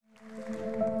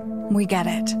We get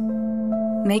it.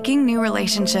 Making new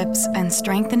relationships and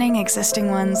strengthening existing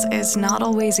ones is not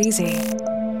always easy.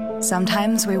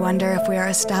 Sometimes we wonder if we are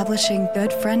establishing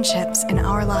good friendships in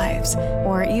our lives,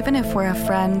 or even if we're a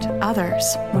friend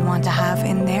others would want to have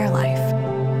in their life.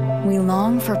 We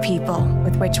long for people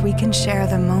with which we can share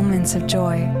the moments of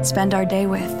joy, spend our day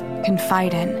with,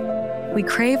 confide in. We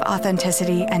crave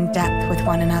authenticity and depth with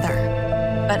one another.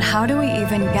 But how do we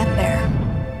even get there?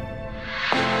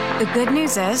 The good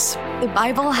news is, the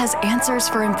Bible has answers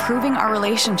for improving our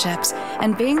relationships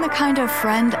and being the kind of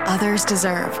friend others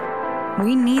deserve.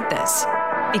 We need this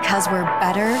because we're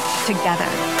better together.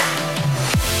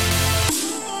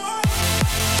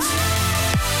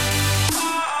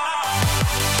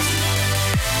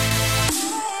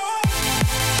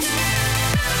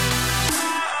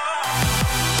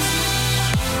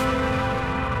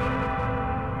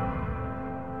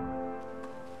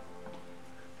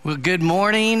 Well, good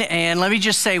morning, and let me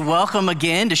just say welcome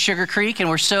again to Sugar Creek, and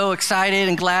we're so excited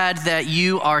and glad that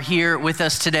you are here with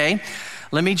us today.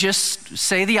 Let me just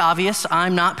say the obvious,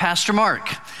 I'm not Pastor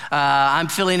Mark. I'm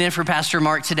filling in for Pastor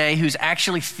Mark today, who's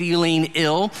actually feeling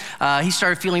ill. He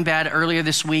started feeling bad earlier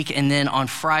this week, and then on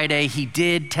Friday, he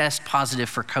did test positive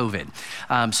for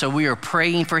COVID. So we are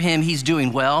praying for him. He's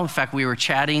doing well. In fact, we were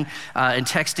chatting and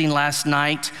texting last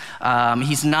night.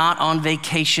 He's not on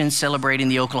vacation celebrating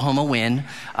the Oklahoma win.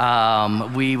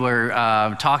 We were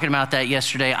talking about that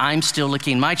yesterday. I'm still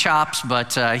licking my chops,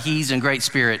 but he's in great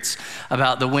spirits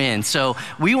about the win. So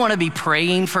we want to be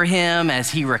praying for him as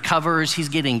he recovers. He's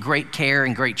getting great care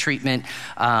and great treatment.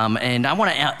 And I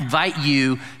want to invite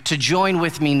you to join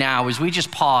with me now as we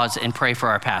just pause and pray for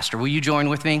our pastor. Will you join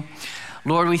with me?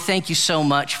 Lord, we thank you so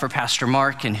much for Pastor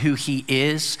Mark and who he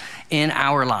is in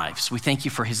our lives. We thank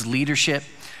you for his leadership,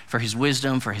 for his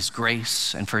wisdom, for his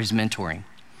grace, and for his mentoring.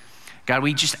 God,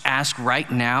 we just ask right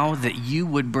now that you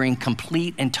would bring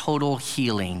complete and total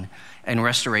healing and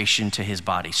restoration to his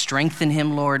body. Strengthen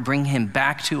him, Lord. Bring him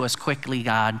back to us quickly,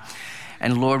 God.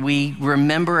 And Lord, we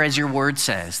remember, as your word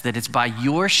says, that it's by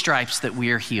your stripes that we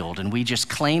are healed. And we just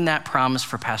claim that promise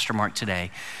for Pastor Mark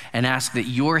today and ask that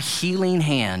your healing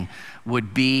hand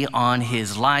would be on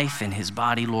his life and his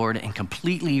body, Lord, and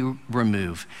completely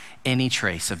remove any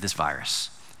trace of this virus.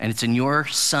 And it's in your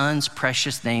son's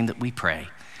precious name that we pray.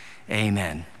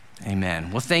 Amen. Amen.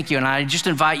 Well, thank you. And I just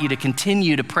invite you to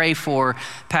continue to pray for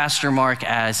Pastor Mark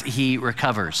as he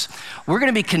recovers. We're going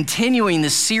to be continuing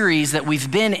this series that we've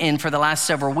been in for the last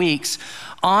several weeks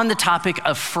on the topic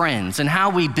of friends and how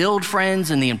we build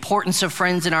friends and the importance of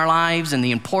friends in our lives and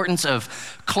the importance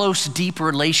of close, deep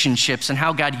relationships and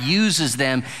how God uses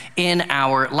them in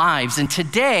our lives. And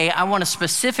today, I want to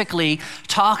specifically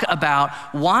talk about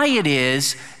why it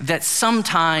is that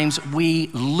sometimes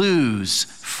we lose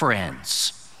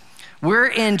friends. We're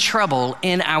in trouble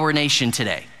in our nation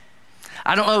today.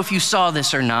 I don't know if you saw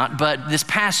this or not, but this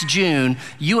past June,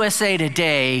 USA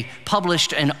Today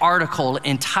published an article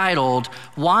entitled,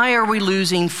 "Why Are We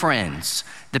Losing Friends?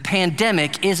 The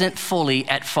Pandemic Isn't Fully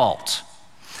at Fault."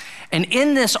 And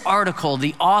in this article,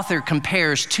 the author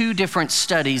compares two different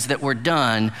studies that were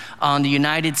done on the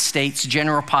United States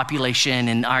general population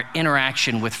and our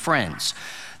interaction with friends.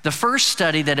 The first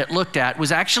study that it looked at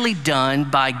was actually done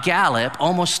by Gallup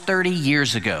almost 30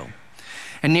 years ago.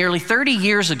 And nearly 30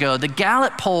 years ago, the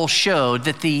Gallup poll showed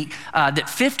that that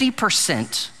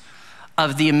 50%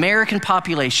 of the American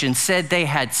population said they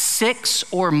had 6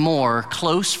 or more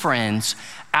close friends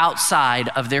outside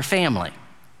of their family.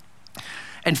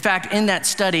 In fact, in that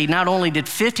study, not only did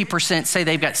 50% say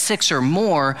they've got 6 or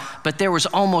more, but there was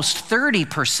almost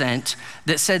 30%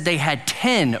 that said they had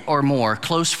 10 or more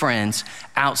close friends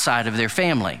outside of their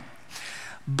family.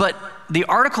 But the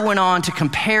article went on to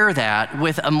compare that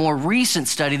with a more recent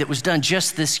study that was done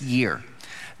just this year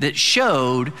that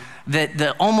showed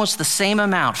that almost the same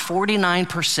amount,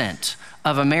 49%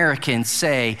 of Americans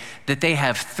say that they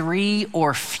have 3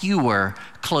 or fewer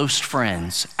close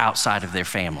friends outside of their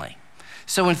family.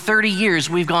 So in 30 years,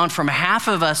 we've gone from half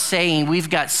of us saying we've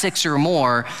got 6 or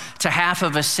more to half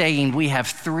of us saying we have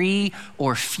 3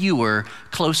 or fewer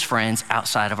close friends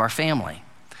outside of our family.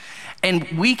 And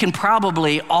we can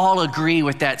probably all agree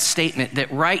with that statement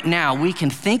that right now we can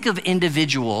think of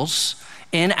individuals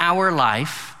in our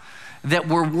life that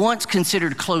were once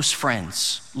considered close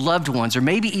friends, loved ones, or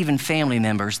maybe even family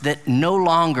members that no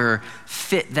longer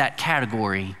fit that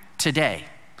category today.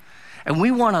 And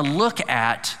we want to look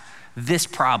at this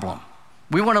problem.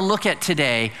 We want to look at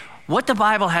today what the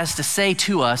Bible has to say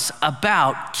to us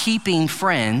about keeping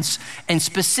friends. And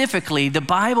specifically, the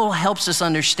Bible helps us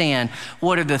understand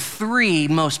what are the three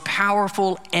most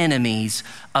powerful enemies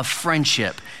of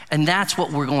friendship. And that's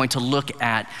what we're going to look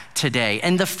at today.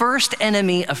 And the first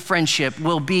enemy of friendship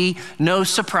will be no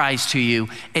surprise to you.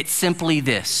 It's simply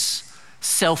this: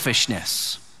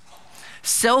 selfishness.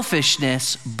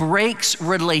 Selfishness breaks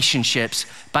relationships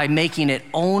by making it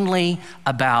only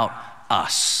about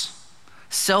us.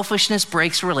 Selfishness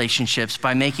breaks relationships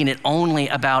by making it only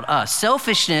about us.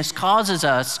 Selfishness causes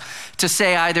us to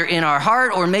say either in our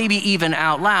heart or maybe even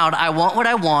out loud, I want what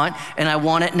I want and I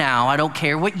want it now. I don't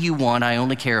care what you want. I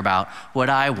only care about what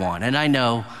I want. And I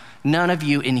know none of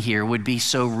you in here would be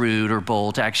so rude or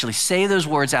bold to actually say those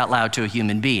words out loud to a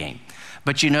human being.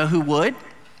 But you know who would?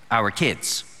 Our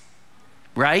kids,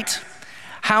 right?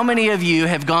 How many of you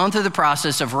have gone through the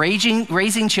process of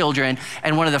raising children,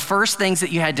 and one of the first things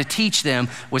that you had to teach them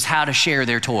was how to share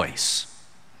their toys,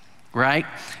 right?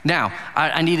 Now,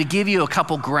 I need to give you a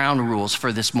couple ground rules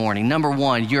for this morning. Number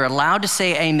one, you're allowed to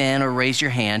say amen or raise your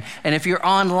hand. And if you're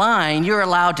online, you're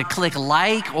allowed to click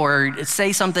like or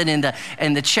say something in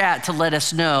the chat to let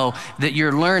us know that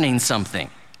you're learning something.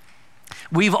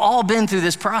 We've all been through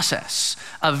this process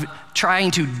of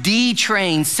trying to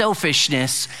detrain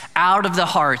selfishness out of the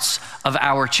hearts of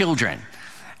our children.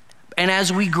 And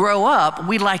as we grow up,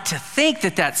 we like to think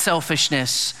that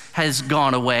selfishness has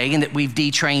gone away and that we've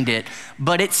detrained it,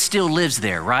 but it still lives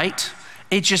there, right?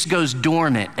 It just goes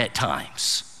dormant at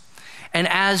times. And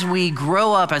as we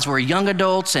grow up, as we're young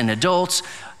adults and adults,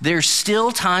 there's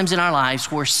still times in our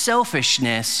lives where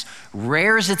selfishness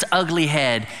rears its ugly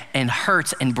head and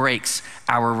hurts and breaks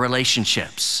our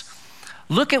relationships.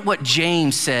 Look at what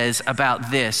James says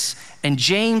about this in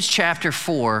James chapter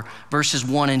 4, verses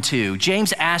 1 and 2.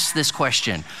 James asks this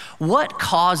question: what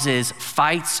causes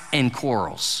fights and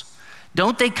quarrels?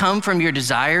 Don't they come from your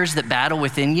desires that battle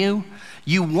within you?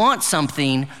 You want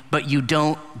something, but you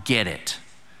don't get it.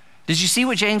 Did you see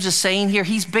what James is saying here?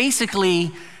 He's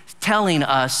basically telling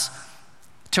us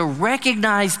to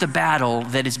recognize the battle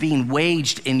that is being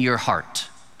waged in your heart.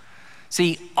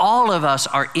 See, all of us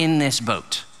are in this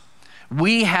boat.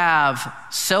 We have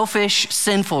selfish,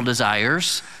 sinful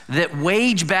desires that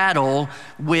wage battle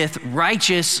with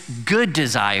righteous, good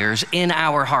desires in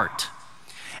our heart.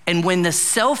 And when the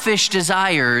selfish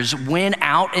desires win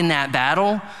out in that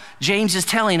battle, James is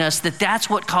telling us that that's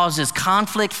what causes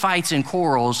conflict, fights, and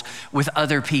quarrels with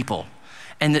other people.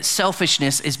 And that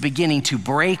selfishness is beginning to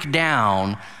break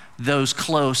down those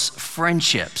close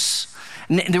friendships.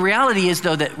 The reality is,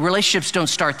 though, that relationships don't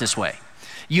start this way.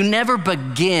 You never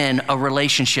begin a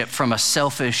relationship from a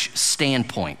selfish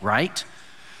standpoint, right?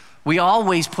 We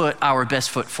always put our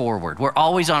best foot forward. We're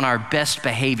always on our best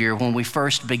behavior when we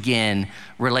first begin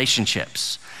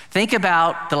relationships. Think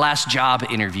about the last job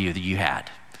interview that you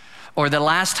had, or the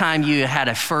last time you had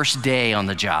a first day on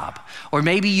the job, or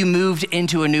maybe you moved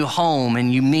into a new home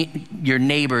and you meet your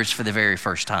neighbors for the very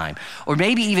first time, or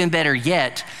maybe even better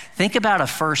yet, think about a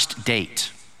first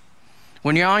date.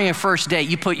 When you're on your first date,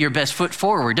 you put your best foot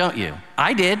forward, don't you?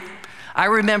 I did. I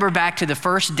remember back to the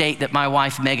first date that my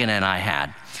wife Megan and I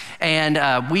had.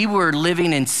 And we were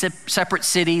living in separate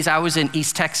cities. I was in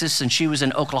East Texas and she was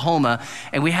in Oklahoma,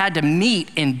 and we had to meet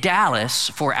in Dallas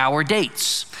for our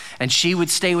dates. And she would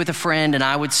stay with a friend and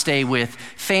I would stay with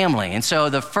family. And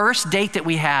so the first date that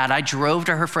we had, I drove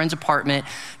to her friend's apartment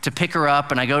to pick her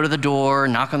up, and I go to the door,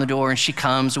 knock on the door, and she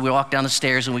comes, and we walk down the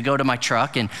stairs and we go to my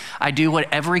truck, and I do what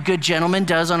every good gentleman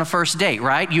does on a first date,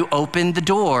 right? You open the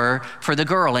door for the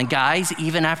girl. And guys,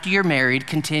 even after you're married,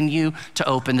 continue to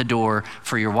open the door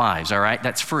for your wives, all right?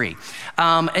 That's free.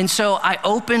 And so I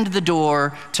opened the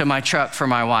door to my truck for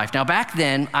my wife. Now back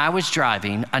then, I was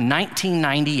driving a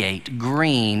 1998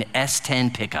 green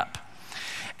S10 pickup.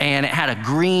 And it had a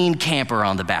green camper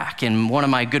on the back. And one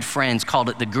of my good friends called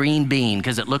it the green bean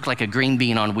because it looked like a green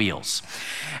bean on wheels.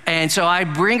 And so I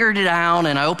bring her down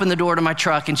and I open the door to my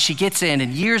truck and she gets in.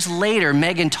 And years later,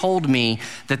 Megan told me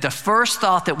that the first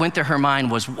thought that went through her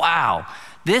mind was, wow,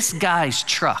 this guy's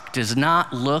truck does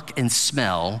not look and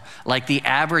smell like the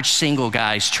average single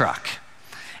guy's truck.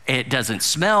 It doesn't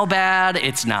smell bad,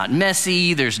 it's not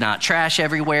messy, there's not trash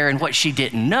everywhere. And what she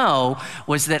didn't know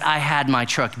was that I had my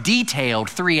truck detailed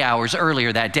 3 hours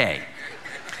earlier that day.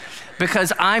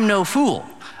 Because I'm no fool.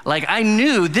 Like, I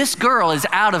knew this girl is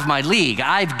out of my league.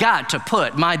 I've got to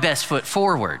put my best foot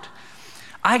forward.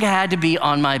 I had to be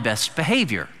on my best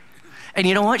behavior. And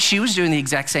you know what? She was doing the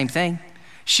exact same thing.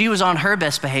 She was on her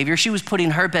best behavior. She was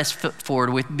putting her best foot forward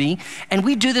with me. And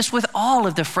we do this with all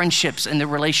of the friendships and the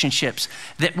relationships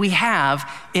that we have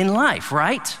in life,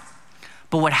 right?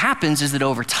 But what happens is that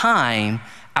over time,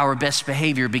 our best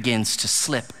behavior begins to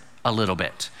slip a little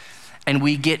bit. And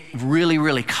we get really,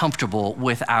 really comfortable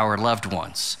with our loved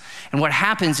ones. And what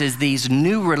happens is these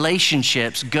new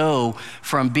relationships go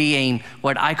from being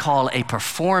what I call a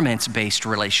performance-based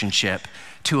relationship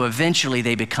to eventually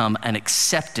they become an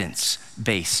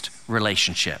acceptance-based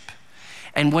relationship.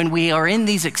 And when we are in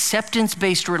these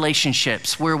acceptance-based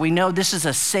relationships where we know this is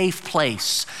a safe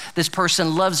place, this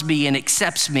person loves me and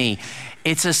accepts me,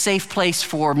 it's a safe place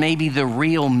for maybe the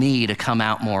real me to come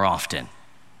out more often.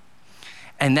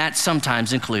 And that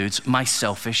sometimes includes my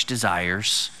selfish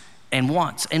desires and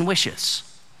wants and wishes.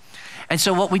 And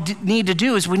so what we need to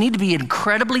do is we need to be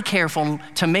incredibly careful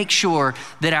to make sure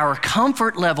that our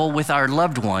comfort level with our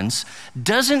loved ones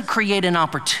doesn't create an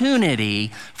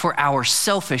opportunity for our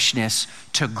selfishness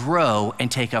to grow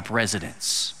and take up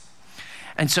residence.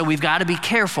 And so we've got to be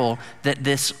careful that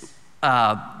this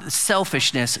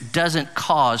selfishness doesn't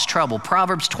cause trouble.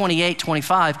 Proverbs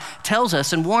 28:25 tells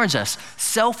us and warns us,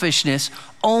 selfishness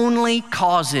only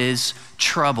causes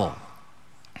trouble.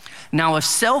 Now, if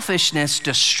selfishness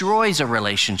destroys a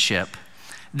relationship,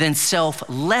 then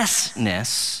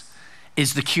selflessness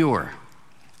is the cure.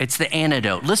 It's the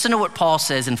antidote. Listen to what Paul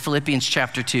says in Philippians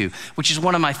chapter 2, which is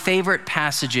one of my favorite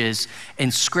passages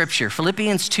in Scripture.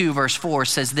 Philippians 2 verse 4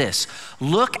 says this,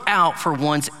 look out for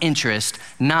one's interest,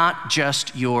 not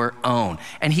just your own.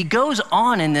 And he goes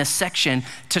on in this section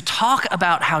to talk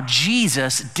about how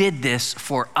Jesus did this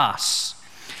for us.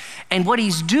 And what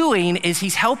he's doing is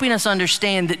he's helping us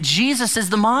understand that Jesus is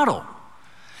the model.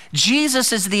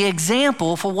 Jesus is the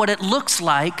example for what it looks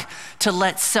like to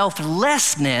let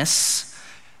selflessness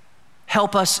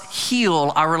help us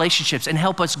heal our relationships and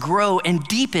help us grow and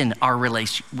deepen our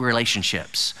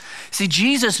relationships. See,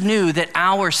 Jesus knew that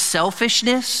our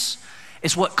selfishness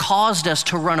is what caused us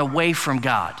to run away from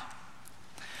God.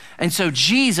 And so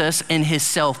Jesus, in his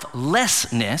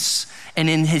selflessness and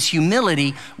in his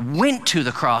humility, went to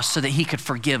the cross so that he could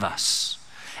forgive us.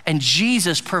 And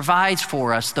Jesus provides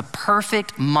for us the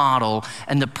perfect model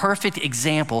and the perfect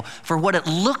example for what it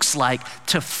looks like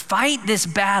to fight this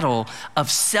battle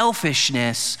of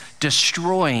selfishness,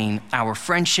 destroying our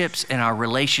friendships and our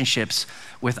relationships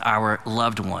with our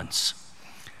loved ones.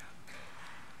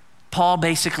 Paul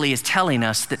basically is telling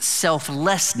us that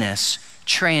selflessness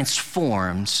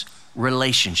transforms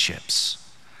relationships.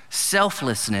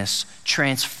 Selflessness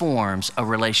transforms a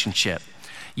relationship.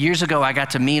 Years ago, I got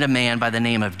to meet a man by the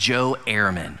name of Joe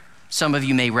Ehrmann. Some of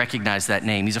you may recognize that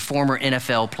name. He's a former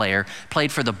NFL player,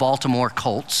 played for the Baltimore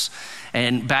Colts,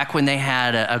 and back when they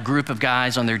had a group of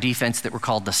guys on their defense that were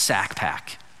called the Sack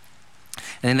Pack.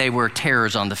 And they were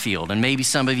terrors on the field. And maybe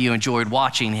some of you enjoyed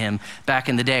watching him back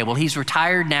in the day. Well, he's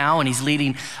retired now, and he's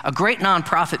leading a great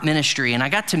nonprofit ministry, and I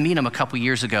got to meet him a couple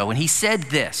years ago, and he said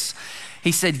this.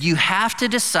 He said, you have to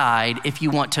decide if you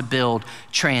want to build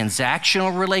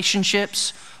transactional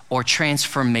relationships or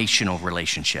transformational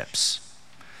relationships.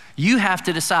 You have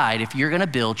to decide if you're gonna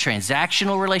build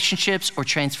transactional relationships or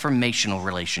transformational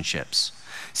relationships.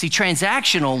 See,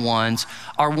 transactional ones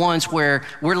are ones where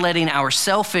we're letting our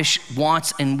selfish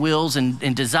wants and wills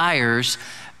and desires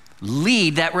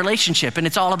lead that relationship. And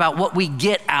it's all about what we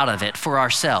get out of it for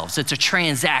ourselves. It's a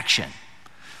transaction.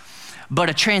 But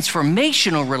a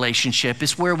transformational relationship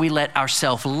is where we let our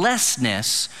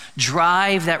selflessness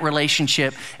drive that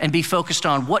relationship and be focused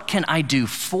on what can I do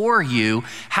for you?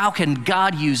 How can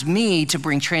God use me to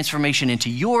bring transformation into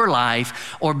your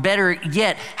life? Or better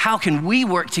yet, how can we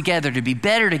work together to be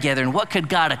better together? And what could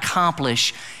God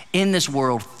accomplish in this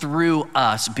world through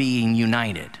us being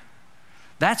united?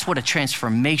 That's what a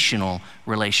transformational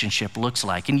relationship looks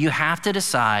like. And you have to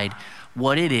decide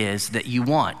what it is that you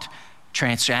want.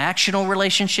 Transactional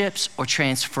relationships or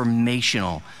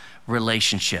transformational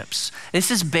relationships.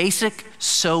 This is basic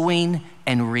sowing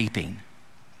and reaping.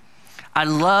 I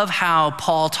love how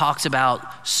Paul talks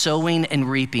about sowing and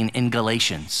reaping in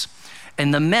Galatians.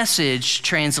 And the Message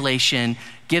translation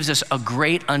gives us a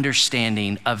great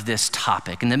understanding of this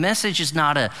topic. And the Message is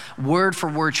not a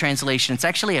word-for-word translation. It's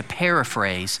actually a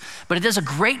paraphrase, but it does a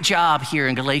great job here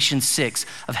in Galatians 6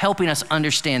 of helping us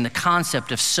understand the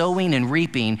concept of sowing and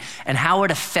reaping and how it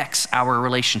affects our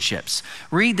relationships.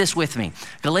 Read this with me.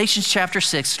 Galatians chapter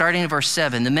 6, starting in verse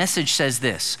 7, the Message says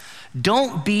this,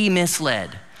 "Don't be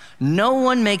misled. No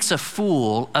one makes a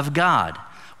fool of God.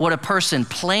 What a person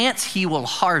plants, he will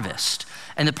harvest.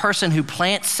 And the person who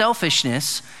plants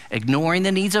selfishness, ignoring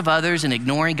the needs of others and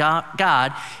ignoring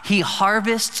God, he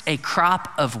harvests a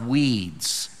crop of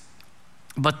weeds.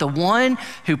 But the one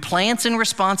who plants in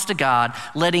response to God,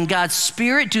 letting God's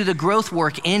Spirit do the growth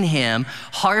work in him,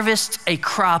 harvests a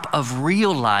crop of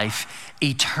real life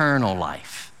eternal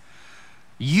life.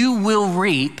 You will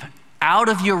reap out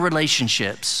of your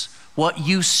relationships what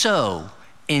you sow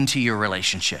into your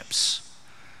relationships.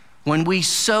 When we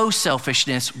sow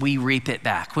selfishness, we reap it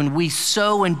back. When we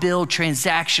sow and build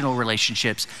transactional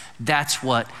relationships, that's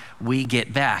what we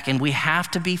get back. And we have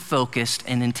to be focused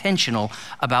and intentional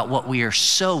about what we are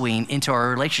sowing into our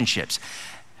relationships.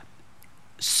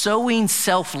 Sowing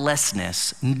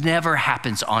selflessness never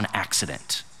happens on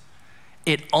accident.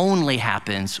 It only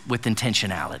happens with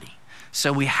intentionality.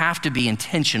 So we have to be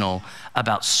intentional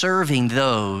about serving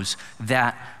those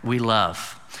that we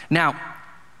love. Now,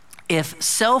 if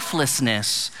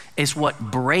selflessness is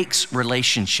what breaks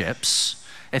relationships,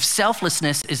 if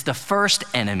selflessness is the first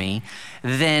enemy,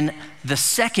 then the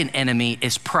second enemy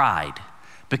is pride,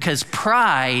 because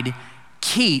pride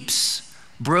keeps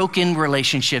broken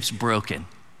relationships broken.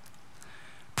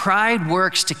 Pride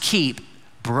works to keep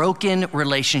broken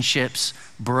relationships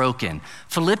broken.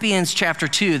 Philippians chapter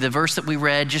 2, the verse that we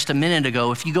read just a minute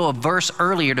ago, if you go a verse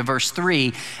earlier to verse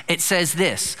 3, it says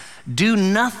this: do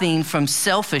nothing from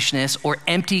selfishness or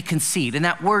empty conceit. And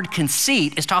that word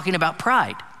conceit is talking about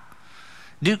pride.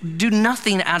 Do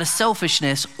nothing out of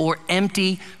selfishness or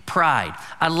empty pride.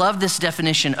 I love this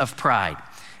definition of pride.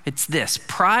 It's this: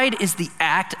 pride is the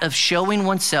act of showing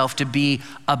oneself to be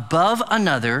above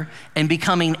another and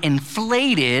becoming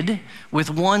inflated with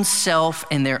oneself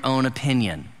and their own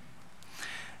opinion.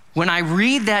 When I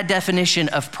read that definition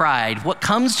of pride, what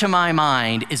comes to my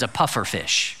mind is a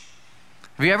pufferfish.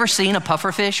 Have you ever seen a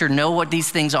pufferfish or know what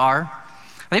these things are?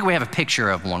 I think we have a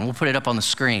picture of one. We'll put it up on the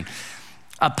screen.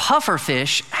 A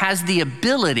pufferfish has the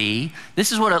ability,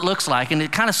 this is what it looks like, and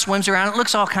it kind of swims around. It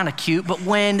looks all kind of cute, but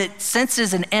when it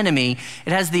senses an enemy,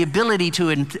 it has the ability to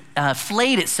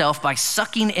inflate itself by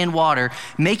sucking in water,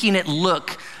 making it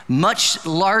look much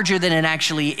larger than it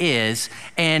actually is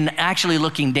and actually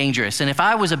looking dangerous. And if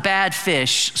I was a bad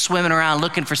fish swimming around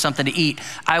looking for something to eat,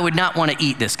 I would not want to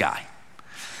eat this guy.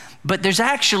 But there's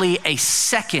actually a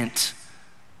second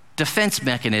defense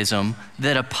mechanism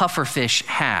that a pufferfish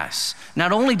has.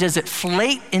 Not only does it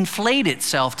inflate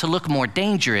itself to look more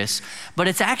dangerous, but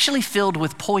it's actually filled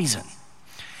with poison.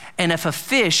 And if a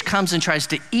fish comes and tries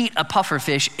to eat a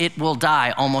pufferfish, it will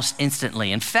die almost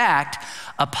instantly. In fact,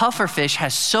 a pufferfish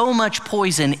has so much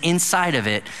poison inside of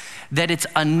it that it's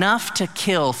enough to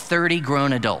kill 30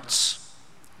 grown adults.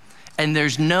 And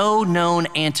there's no known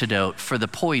antidote for the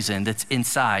poison that's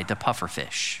inside the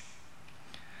pufferfish.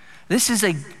 This is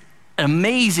an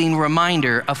amazing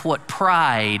reminder of what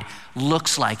pride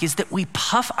looks like, is that we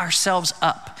puff ourselves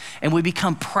up and we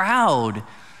become proud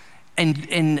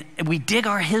and we dig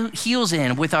our heels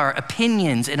in with our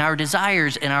opinions and our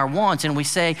desires and our wants, and we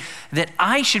say that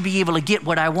I should be able to get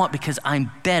what I want because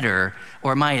I'm better,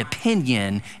 or my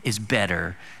opinion is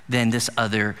better than this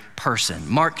other person.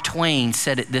 Mark Twain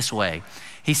said it this way.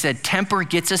 He said, temper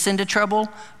gets us into trouble,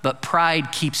 but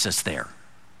pride keeps us there.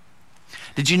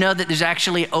 Did you know that there's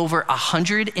actually over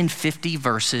 150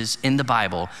 verses in the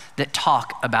Bible that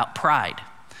talk about pride?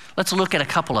 Let's look at a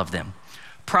couple of them.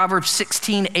 Proverbs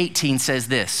 16:18 says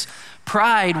this: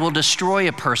 pride will destroy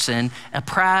a person, a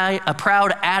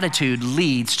proud attitude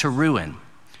leads to ruin.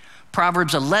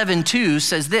 Proverbs 11:2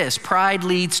 says this: pride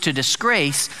leads to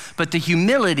disgrace, but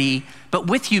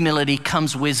with humility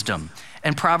comes wisdom.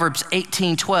 And Proverbs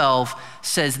 18:12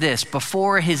 says this: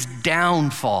 before his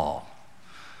downfall,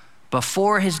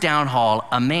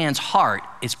 a man's heart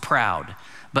is proud,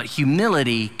 but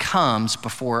humility comes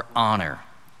before honor.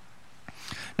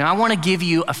 Now, I want to give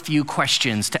you a few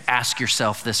questions to ask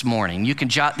yourself this morning. You can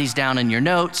jot these down in your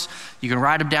notes. You can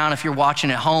write them down if you're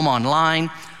watching at home online.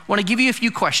 I want to give you a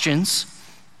few questions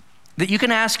that you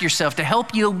can ask yourself to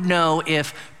help you know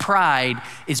if pride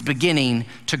is beginning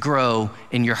to grow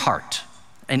in your heart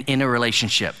and in a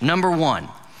relationship. Number one,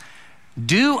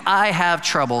 do I have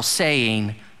trouble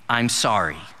saying I'm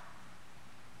sorry?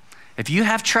 If you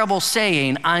have trouble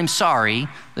saying I'm sorry,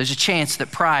 there's a chance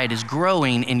that pride is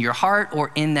growing in your heart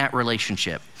or in that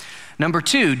relationship. Number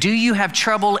two, do you have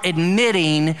trouble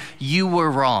admitting you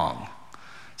were wrong?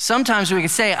 Sometimes we can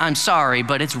say I'm sorry,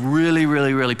 but it's really,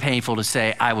 really, really painful to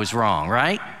say I was wrong,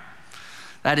 right?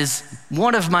 That is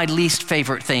one of my least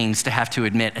favorite things to have to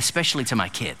admit, especially to my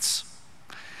kids.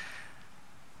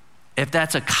 If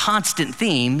that's a constant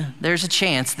theme, there's a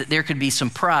chance that there could be some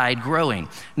pride growing.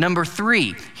 Number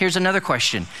three, here's another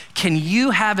question. Can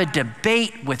you have a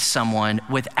debate with someone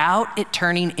without it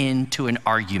turning into an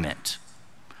argument?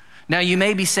 Now, you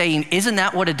may be saying, isn't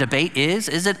that what a debate is?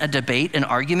 Isn't a debate an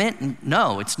argument?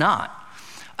 No, it's not.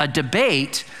 A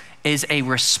debate is a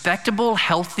respectable,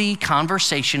 healthy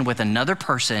conversation with another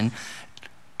person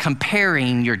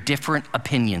comparing your different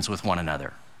opinions with one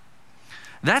another.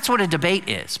 That's what a debate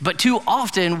is. But too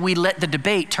often we let the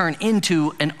debate turn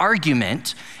into an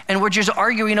argument, and we're just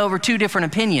arguing over two different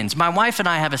opinions. My wife and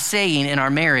I have a saying in our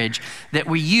marriage that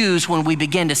we use when we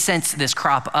begin to sense this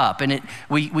crop up, and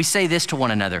we say this to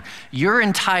one another: you're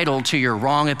entitled to your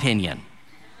wrong opinion.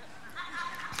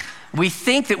 We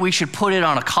think that we should put it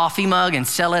on a coffee mug and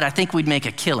sell it. I think we'd make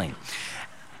a killing.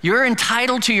 You're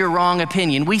entitled to your wrong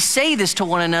opinion. We say this to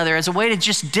one another as a way to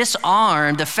just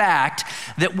disarm the fact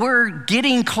that we're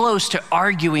getting close to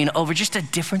arguing over just a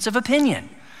difference of opinion,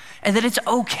 and that it's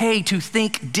okay to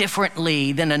think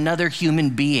differently than another human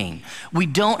being. We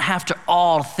don't have to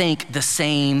all think the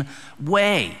same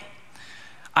way.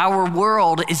 Our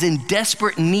world is in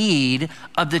desperate need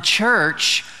of the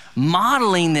church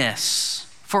modeling this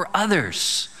for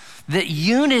others, that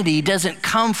unity doesn't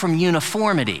come from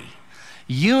uniformity.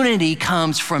 Unity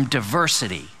comes from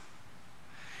diversity.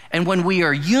 And when we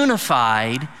are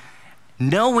unified,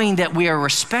 knowing that we are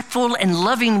respectful and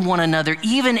loving one another,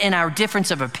 even in our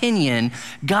difference of opinion,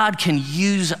 God can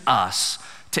use us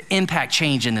to impact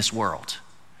change in this world.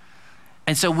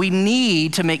 And so we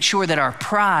need to make sure that our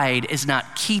pride is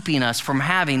not keeping us from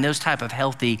having those type of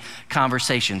healthy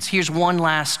conversations. Here's one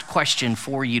last question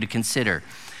for you to consider.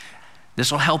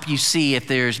 This will help you see if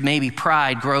there's maybe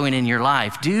pride growing in your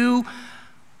life. Do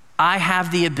I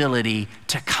have the ability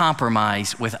to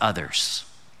compromise with others?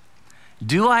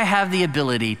 Do I have the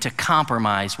ability to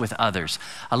compromise with others?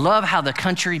 I love how the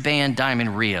country band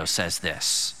Diamond Rio says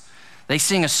this. They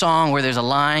sing a song where there's a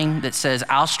line that says,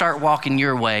 I'll start walking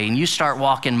your way and you start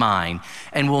walking mine,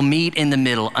 and we'll meet in the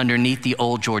middle underneath the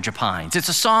old Georgia pines. It's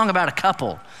a song about a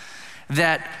couple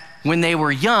that when they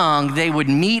were young, they would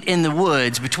meet in the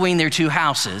woods between their two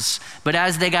houses. But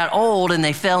as they got old and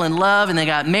they fell in love and they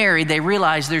got married, they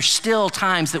realized there's still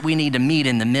times that we need to meet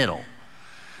in the middle.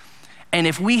 And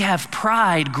if we have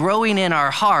pride growing in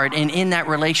our heart and in that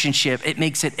relationship, it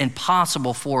makes it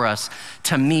impossible for us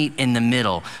to meet in the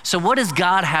middle. So what does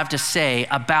God have to say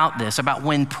about this, about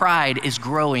when pride is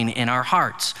growing in our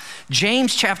hearts?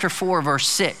 James chapter 4, verse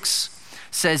 6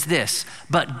 says this: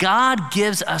 but God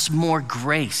gives us more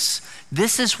grace.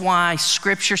 This is why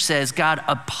Scripture says God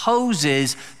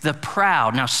opposes the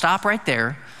proud. Now stop right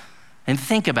there and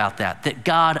think about that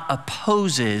God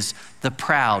opposes the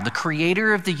proud. The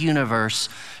creator of the universe,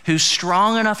 who's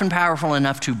strong enough and powerful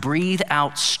enough to breathe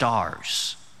out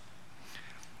stars,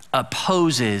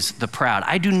 opposes the proud.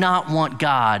 I do not want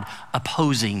God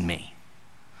opposing me.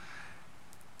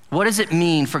 What does it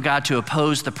mean for God to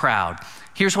oppose the proud?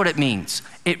 Here's what it means.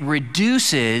 It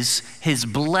reduces his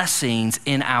blessings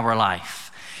in our life.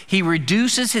 He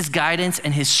reduces his guidance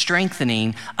and his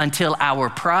strengthening until our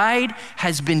pride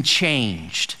has been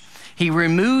changed. He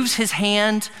removes his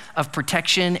hand of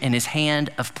protection and his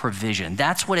hand of provision.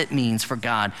 That's what it means for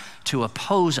God to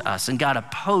oppose us, and God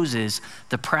opposes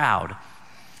the proud.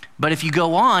 But if you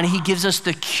go on, he gives us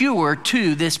the cure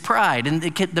to this pride. And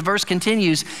the verse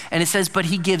continues and it says, but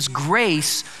he gives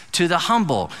grace to the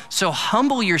humble. So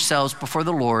humble yourselves before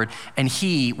the Lord and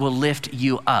he will lift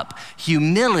you up.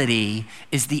 Humility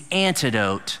is the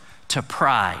antidote to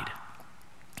pride.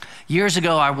 Years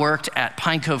ago, I worked at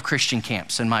Pine Cove Christian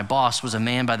Camps, and my boss was a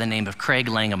man by the name of Craig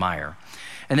Langemeyer.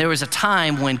 And there was a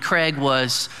time when Craig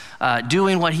was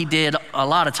doing what he did a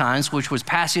lot of times, which was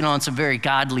passing on some very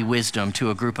godly wisdom to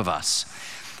a group of us.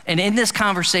 And in this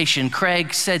conversation,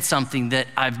 Craig said something that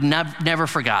I've never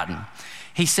forgotten.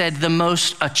 He said, the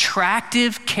most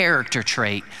attractive character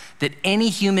trait that any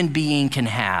human being can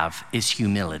have is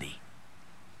humility.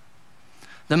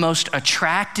 The most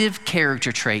attractive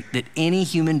character trait that any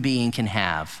human being can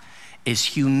have is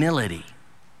humility.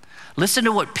 Listen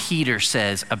to what Peter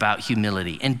says about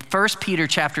humility. In 1 Peter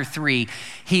chapter 3,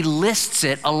 he lists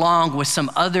it along with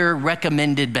some other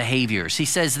recommended behaviors. He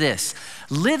says this: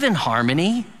 live in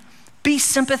harmony, be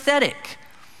sympathetic,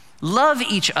 love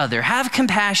each other, have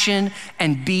compassion,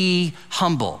 and be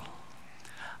humble.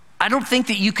 I don't think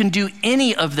that you can do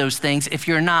any of those things if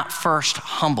you're not first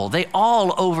humble. They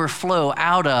all overflow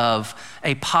out of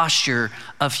a posture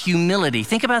of humility.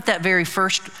 Think about that very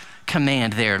first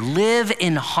command there, live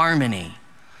in harmony.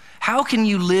 How can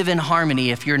you live in harmony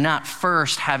if you're not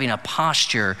first having a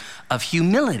posture of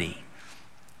humility?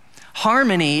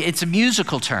 Harmony, it's a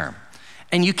musical term,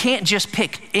 and you can't just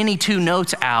pick any two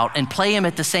notes out and play them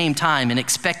at the same time and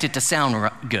expect it to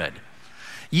sound good.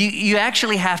 You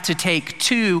actually have to take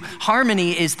two.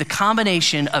 Harmony is the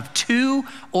combination of two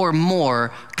or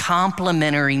more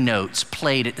complementary notes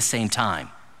played at the same time.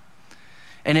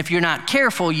 And if you're not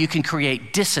careful, you can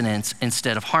create dissonance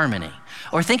instead of harmony.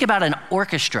 Or think about an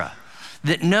orchestra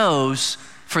that knows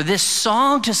for this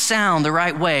song to sound the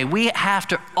right way, we have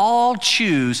to all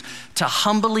choose to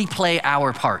humbly play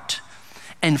our part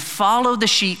and follow the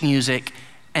sheet music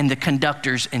and the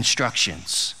conductor's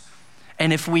instructions.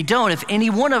 And if we don't, if any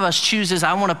one of us chooses,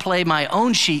 I want to play my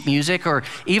own sheet music, or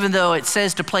even though it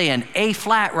says to play an A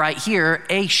flat right here,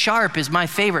 A sharp is my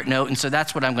favorite note, and so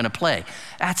that's what I'm going to play.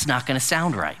 That's not going to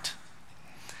sound right.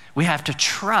 We have to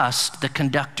trust the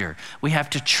conductor. We have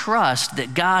to trust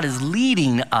that God is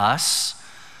leading us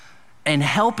and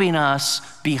helping us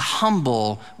be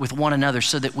humble with one another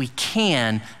so that we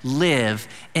can live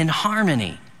in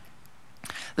harmony.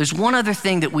 There's one other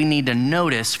thing that we need to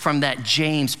notice from that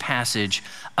James passage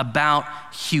about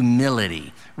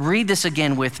humility. Read this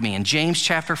again with me in James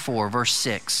chapter 4, verse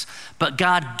 6. But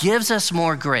God gives us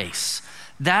more grace.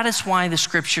 That is why the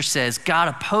scripture says, God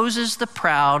opposes the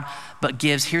proud, but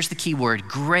gives, here's the key word,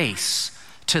 grace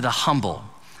to the humble.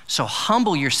 So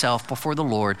humble yourself before the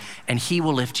Lord and he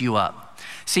will lift you up.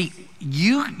 See,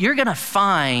 you're gonna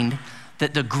find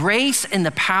that the grace and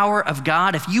the power of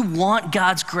God, if you want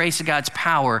God's grace and God's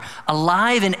power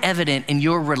alive and evident in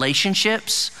your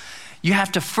relationships, you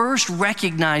have to first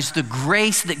recognize the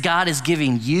grace that God is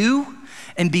giving you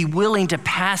and be willing to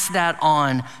pass that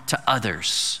on to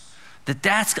others.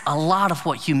 That's a lot of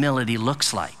what humility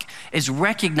looks like, is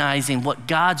recognizing what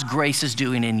God's grace is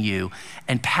doing in you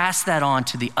and pass that on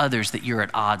to the others that you're at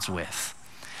odds with.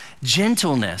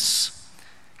 Gentleness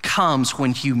comes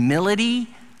when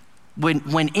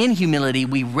when in humility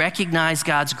we recognize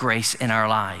God's grace in our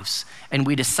lives and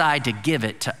we decide to give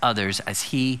it to others as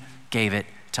he gave it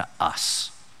to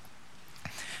us.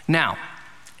 Now,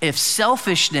 if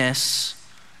selfishness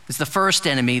is the first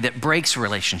enemy that breaks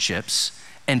relationships,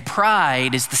 and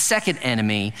pride is the second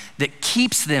enemy that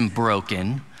keeps them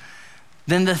broken,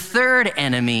 then the third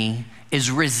enemy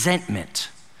is resentment.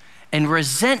 And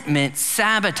resentment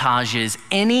sabotages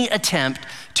any attempt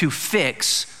to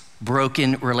fix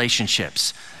broken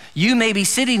relationships. You may be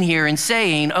sitting here and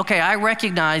saying, okay, I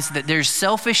recognize that there's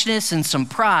selfishness and some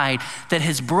pride that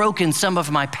has broken some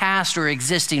of my past or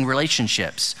existing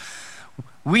relationships.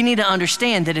 We need to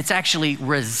understand that it's actually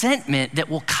resentment that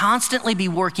will constantly be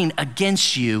working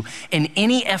against you in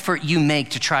any effort you make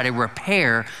to try to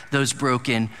repair those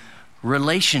broken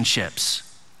relationships.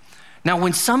 Now,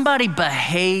 when somebody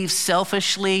behaves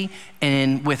selfishly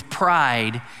and with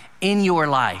pride in your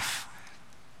life,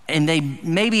 and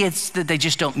maybe it's that they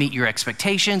just don't meet your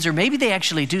expectations, or maybe they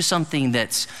actually do something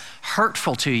that's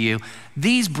hurtful to you,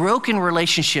 these broken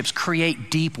relationships create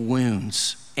deep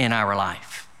wounds in our life.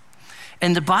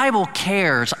 And the Bible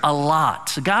cares a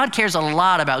lot. God cares a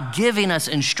lot about giving us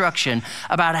instruction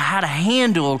about how to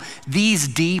handle these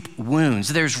deep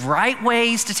wounds. There's right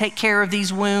ways to take care of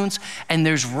these wounds, and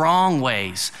there's wrong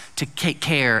ways to take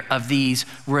care of these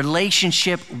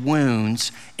relationship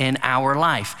wounds in our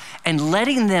life. And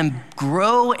letting them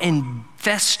grow and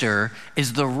fester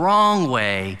is the wrong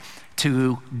way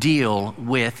to deal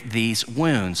with these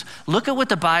wounds. Look at what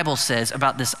the Bible says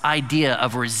about this idea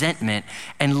of resentment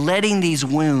and letting these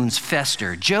wounds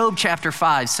fester. Job chapter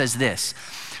 5 says this: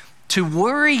 to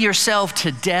worry yourself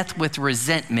to death with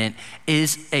resentment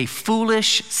is a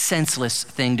foolish, senseless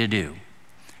thing to do.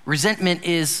 Resentment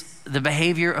is the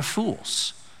behavior of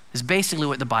fools, is basically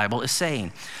what the Bible is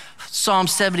saying. Psalm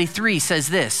 73 says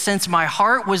this: since my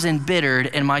heart was embittered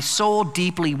and my soul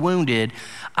deeply wounded,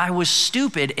 I was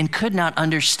stupid and could not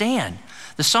understand.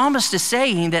 The psalmist is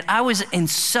saying that I was in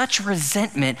such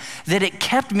resentment that it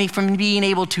kept me from being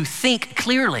able to think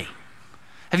clearly.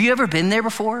 Have you ever been there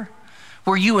before?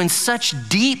 Were you in such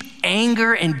deep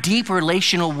anger and deep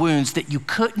relational wounds that you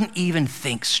couldn't even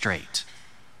think straight?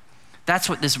 That's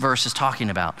what this verse is talking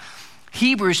about.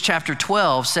 Hebrews chapter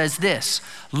 12 says this: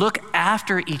 look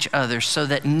after each other so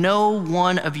that no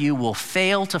one of you will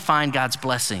fail to find God's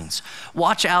blessings.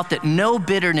 Watch out that no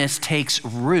bitterness takes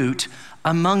root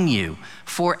among you,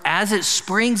 for as it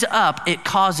springs up, it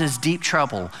causes deep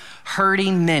trouble,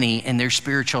 hurting many in their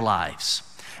spiritual lives.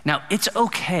 Now, it's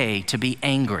okay to be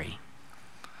angry.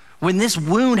 When this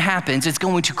wound happens, it's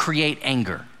going to create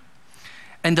anger.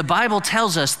 And the Bible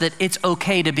tells us that it's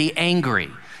okay to be angry.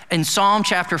 In Psalm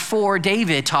chapter 4,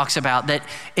 David talks about that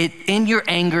in your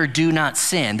anger, do not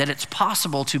sin, that it's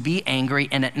possible to be angry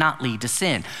and it not lead to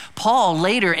sin. Paul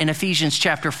later in Ephesians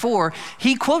chapter 4,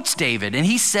 he quotes David and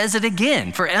he says it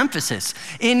again for emphasis.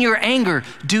 In your anger,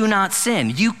 do not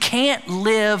sin. You can't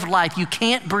live life, you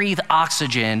can't breathe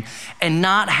oxygen and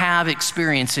not have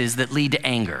experiences that lead to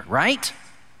anger, right?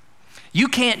 You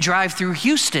can't drive through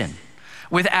Houston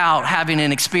without having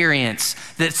an experience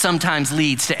that sometimes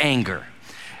leads to anger.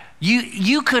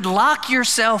 You could lock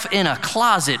yourself in a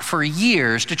closet for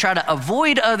years to try to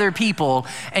avoid other people,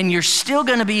 and you're still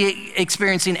gonna be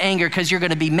experiencing anger because you're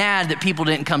gonna be mad that people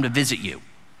didn't come to visit you.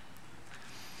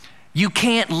 You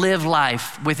can't live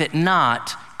life with it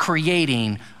not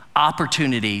creating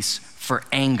opportunities for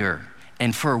anger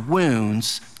and for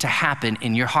wounds to happen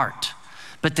in your heart.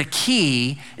 But the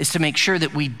key is to make sure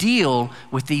that we deal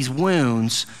with these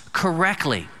wounds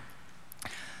correctly.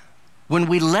 When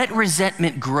we let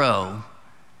resentment grow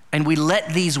and we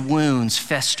let these wounds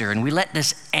fester and we let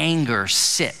this anger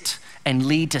sit and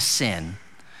lead to sin,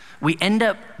 we end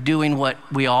up doing what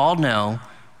we all know: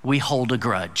 we hold a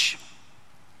grudge.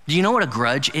 Do you know what a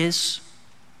grudge is?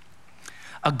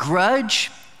 A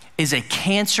grudge is a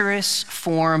cancerous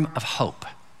form of hope.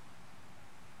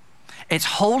 It's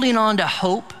holding on to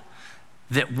hope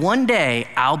that one day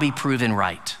I'll be proven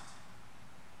right.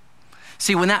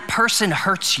 See, when that person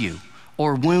hurts you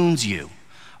or wounds you,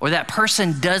 or that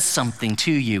person does something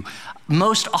to you,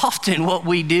 most often what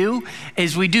we do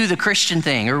is we do the Christian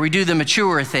thing or we do the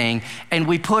mature thing, and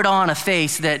we put on a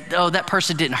face that, oh, that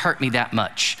person didn't hurt me that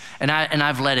much, and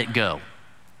I've let it go.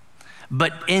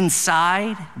 But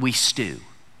inside, we stew.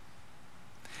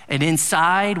 And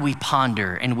inside, we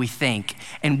ponder and we think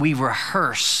and we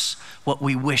rehearse what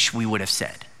we wish we would have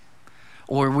said,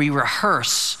 or we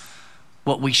rehearse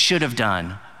what we should have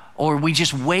done, or we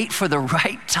just wait for the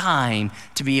right time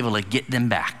to be able to get them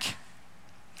back.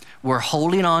 We're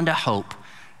holding on to hope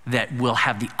that we'll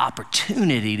have the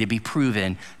opportunity to be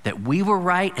proven that we were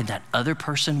right and that other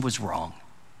person was wrong.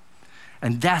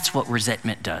 And that's what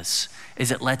resentment does,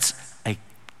 is it lets a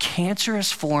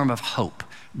cancerous form of hope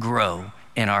grow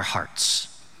in our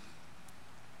hearts.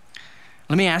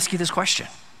 Let me ask you this question.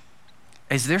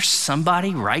 Is there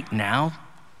somebody right now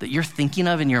that you're thinking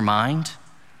of in your mind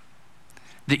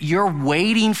that you're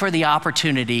waiting for the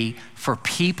opportunity for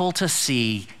people to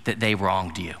see that they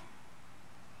wronged you?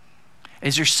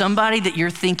 Is there somebody that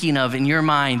you're thinking of in your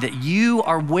mind that you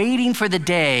are waiting for the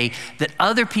day that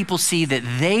other people see that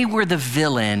they were the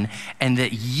villain and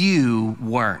that you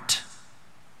weren't?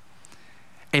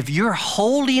 If you're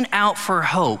holding out for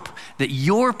hope that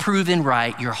you're proven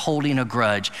right, you're holding a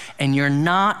grudge, and you're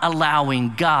not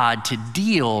allowing God to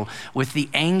deal with the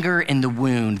anger and the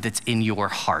wound that's in your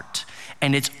heart.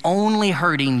 And it's only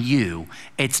hurting you,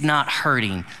 it's not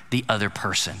hurting the other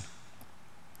person.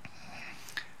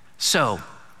 So,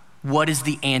 what is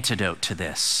the antidote to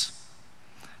this?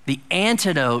 The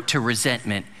antidote to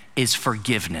resentment is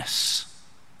forgiveness.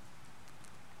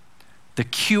 The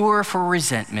cure for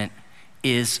resentment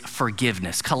is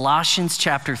forgiveness. Colossians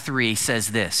chapter 3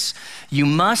 says this: you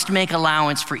must make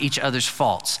allowance for each other's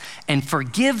faults and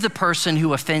forgive the person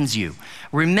who offends you.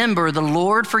 Remember, the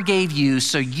Lord forgave you,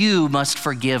 so you must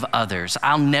forgive others.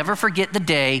 I'll never forget the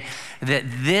day that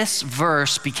this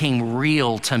verse became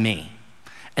real to me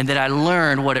and that I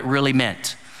learned what it really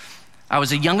meant. I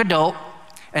was a young adult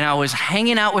and I was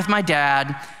hanging out with my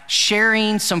dad,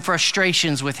 sharing some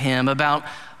frustrations with him about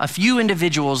a few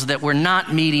individuals that were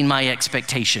not meeting my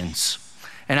expectations.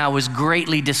 And I was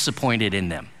greatly disappointed in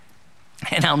them.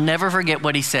 And I'll never forget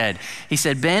what he said. He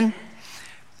said, Ben,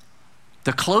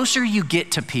 the closer you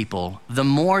get to people, the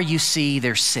more you see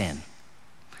their sin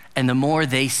and the more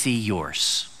they see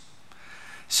yours.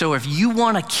 So if you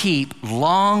want to keep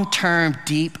long-term,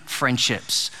 deep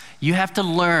friendships, you have to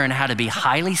learn how to be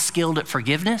highly skilled at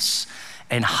forgiveness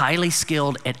and highly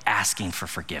skilled at asking for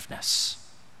forgiveness.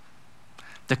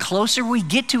 The closer we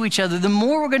get to each other, the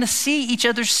more we're going to see each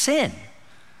other's sin.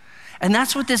 And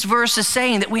that's what this verse is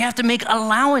saying, that we have to make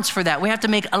allowance for that. We have to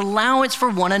make allowance for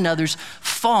one another's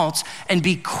faults and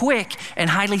be quick and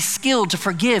highly skilled to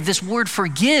forgive. This word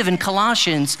forgive in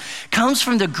Colossians comes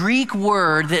from the Greek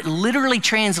word that literally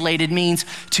translated means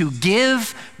to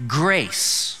give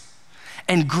grace.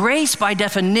 And grace by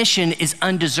definition is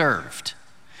undeserved.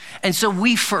 And so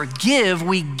we forgive,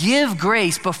 we give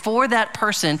grace before that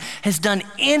person has done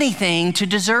anything to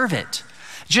deserve it.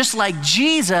 Just like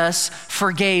Jesus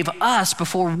forgave us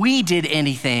before we did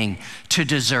anything to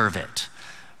deserve it.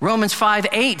 Romans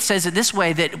 5:8 says it this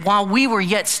way, that while we were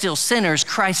yet still sinners,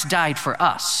 Christ died for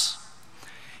us.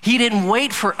 He didn't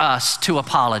wait for us to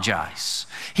apologize.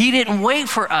 He didn't wait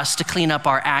for us to clean up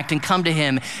our act and come to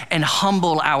him and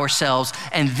humble ourselves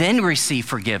and then receive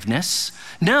forgiveness.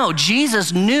 No,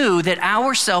 Jesus knew that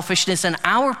our selfishness and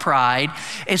our pride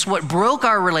is what broke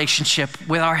our relationship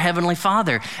with our Heavenly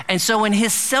Father. And so in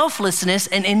his selflessness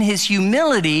and in his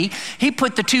humility, he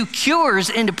put the two cures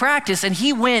into practice, and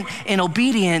he went in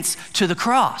obedience to the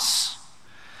cross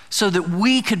so that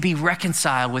we could be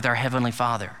reconciled with our Heavenly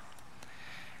Father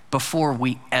before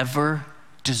we ever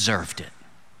deserved it.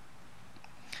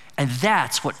 And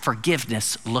that's what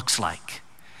forgiveness looks like,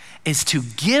 is to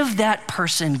give that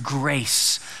person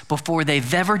grace before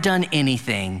they've ever done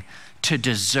anything to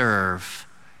deserve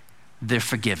their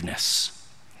forgiveness.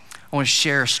 I want to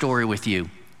share a story with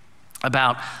you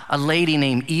about a lady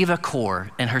named Eva Kor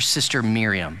and her sister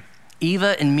Miriam.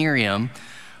 Eva and Miriam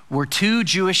were two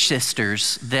Jewish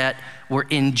sisters that were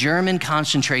in German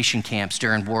concentration camps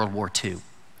during World War II.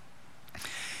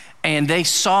 And they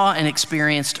saw and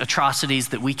experienced atrocities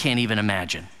that we can't even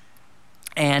imagine.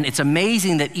 And it's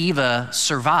amazing that Eva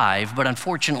survived, but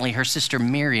unfortunately her sister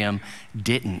Miriam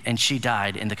didn't, and she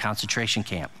died in the concentration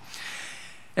camp.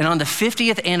 And on the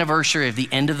 50th anniversary of the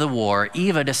end of the war,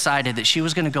 Eva decided that she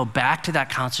was going to go back to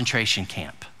that concentration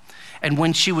camp. And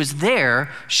when she was there,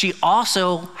 she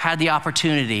also had the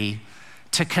opportunity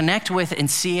to connect with and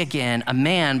see again a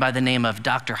man by the name of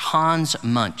Dr. Hans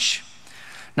Munch.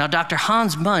 Now, Dr.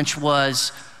 Hans Munch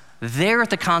was there at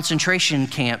the concentration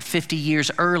camp 50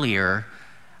 years earlier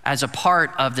as a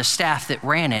part of the staff that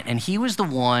ran it, and he was the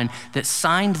one that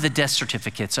signed the death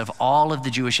certificates of all of the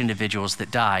Jewish individuals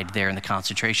that died there in the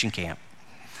concentration camp.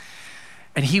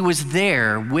 And he was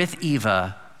there with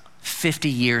Eva 50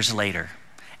 years later,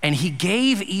 and he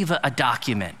gave Eva a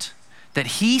document that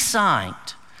he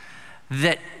signed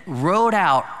that wrote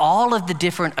out all of the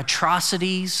different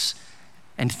atrocities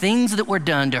and things that were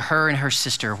done to her and her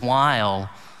sister while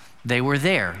they were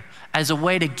there, as a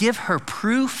way to give her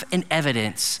proof and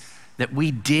evidence that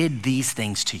we did these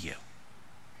things to you.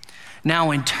 Now,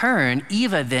 in turn,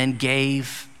 Eva then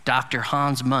gave Dr.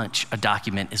 Hans Munch a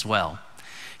document as well.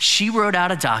 She wrote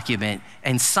out a document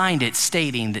and signed it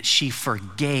stating that she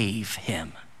forgave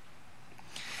him.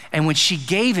 And when she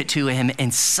gave it to him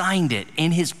and signed it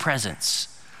in his presence,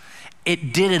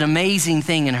 it did an amazing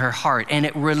thing in her heart, and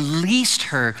it released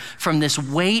her from this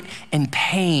weight and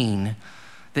pain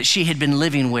that she had been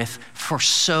living with for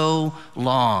so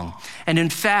long. And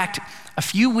in fact, a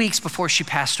few weeks before she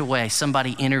passed away,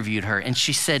 somebody interviewed her, and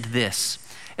she said this: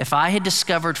 "If I had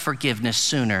discovered forgiveness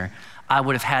sooner, I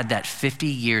would have had that 50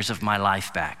 years of my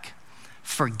life back.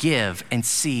 Forgive and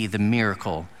see the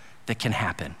miracle that can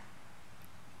happen."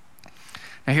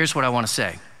 Now, here's what I want to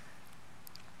say.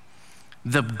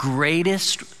 The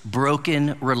greatest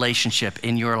broken relationship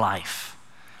in your life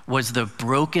was the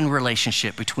broken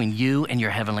relationship between you and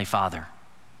your Heavenly Father.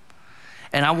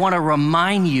 And I want to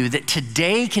remind you that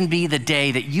today can be the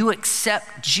day that you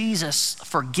accept Jesus'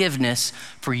 forgiveness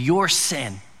for your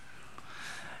sin.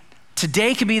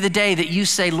 Today could be the day that you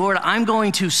say, "Lord, I'm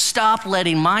going to stop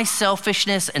letting my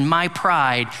selfishness and my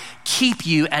pride keep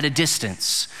you at a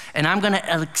distance. And I'm going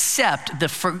to accept the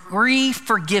free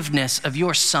forgiveness of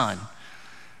your Son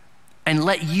and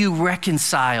let you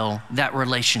reconcile that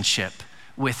relationship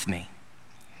with me."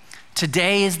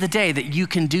 Today is the day that you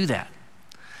can do that.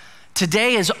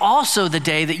 Today is also the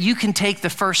day that you can take the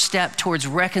first step towards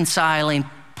reconciling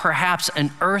perhaps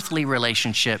an earthly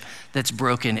relationship that's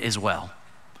broken as well.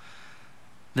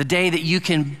 The day that you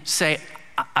can say,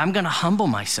 "I'm going to humble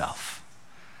myself,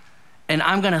 and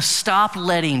I'm going to stop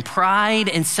letting pride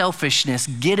and selfishness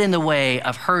get in the way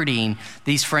of hurting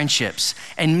these friendships."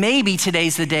 And maybe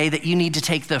today's the day that you need to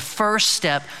take the first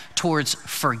step towards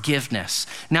forgiveness.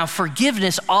 Now,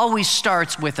 forgiveness always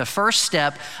starts with the first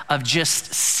step of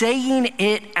just saying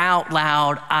it out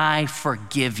loud: "I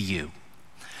forgive you."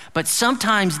 But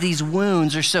sometimes these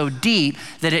wounds are so deep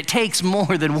that it takes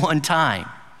more than one time.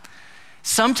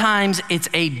 Sometimes it's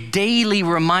a daily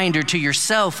reminder to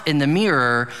yourself in the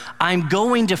mirror: "I'm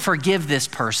going to forgive this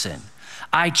person.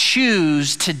 I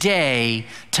choose today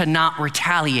to not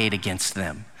retaliate against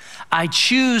them. I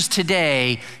choose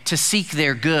today to seek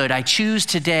their good. I choose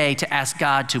today to ask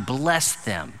God to bless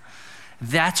them."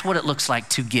 That's what it looks like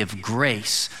to give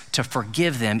grace, to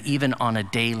forgive them even on a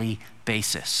daily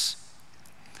basis.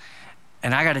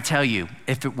 And I got to tell you,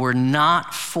 if it were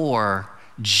not for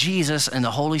Jesus and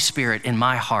the Holy Spirit in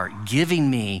my heart giving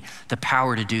me the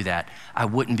power to do that, I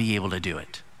wouldn't be able to do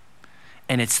it.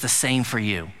 And it's the same for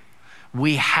you.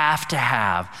 We have to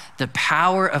have the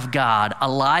power of God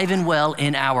alive and well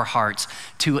in our hearts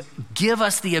to give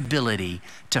us the ability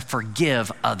to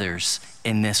forgive others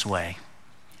in this way.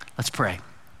 Let's pray.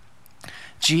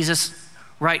 Jesus,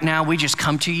 right now we just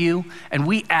come to you and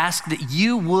we ask that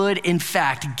you would in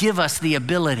fact give us the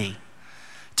ability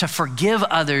to forgive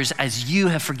others as you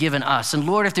have forgiven us. And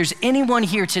Lord, if there's anyone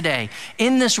here today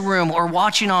in this room or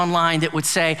watching online that would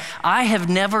say, "I have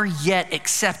never yet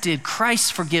accepted Christ's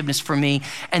forgiveness for me,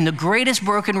 and the greatest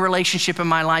broken relationship in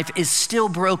my life is still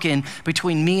broken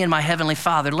between me and my Heavenly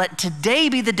Father," let today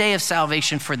be the day of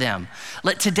salvation for them.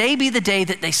 Let today be the day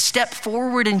that they step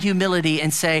forward in humility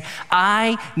and say,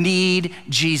 "I need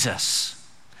Jesus."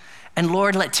 And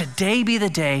Lord, let today be the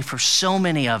day for so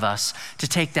many of us to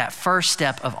take that first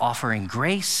step of offering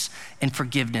grace and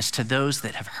forgiveness to those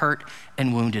that have hurt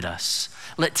and wounded us.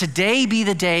 Let today be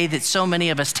the day that so many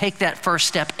of us take that first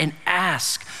step and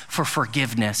ask for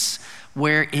forgiveness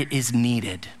where it is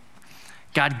needed.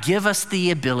 God, give us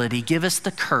the ability, give us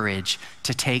the courage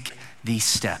to take these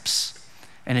steps.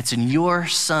 And it's in your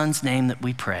Son's name that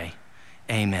we pray.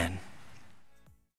 Amen.